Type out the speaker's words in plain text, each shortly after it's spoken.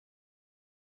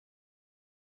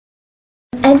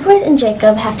Edward and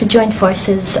Jacob have to join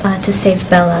forces to save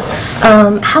Bella.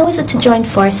 How was it to join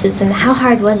forces, and how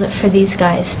hard was it for these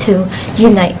guys to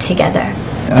unite together?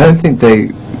 I don't think they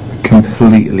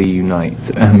completely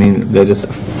unite. I mean, they're just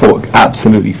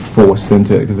absolutely forced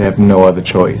into it because they have no other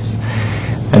choice.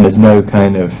 And there's no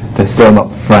kind of, they're still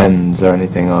not friends or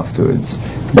anything afterwards.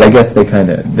 But I guess they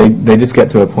just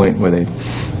get to a point where they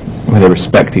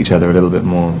respect each other a little bit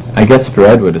more. I guess for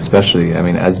Edward especially, I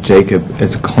mean, as Jacob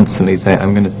is constantly saying,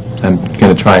 I'm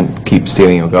gonna try and keep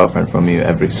stealing your girlfriend from you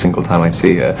every single time I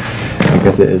see her. I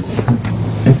guess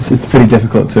it's pretty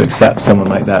difficult to accept someone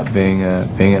like that being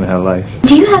in her life.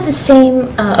 Do you have the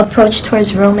same approach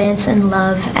towards romance and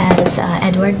love as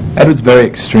Edward? Edward's very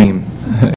extreme.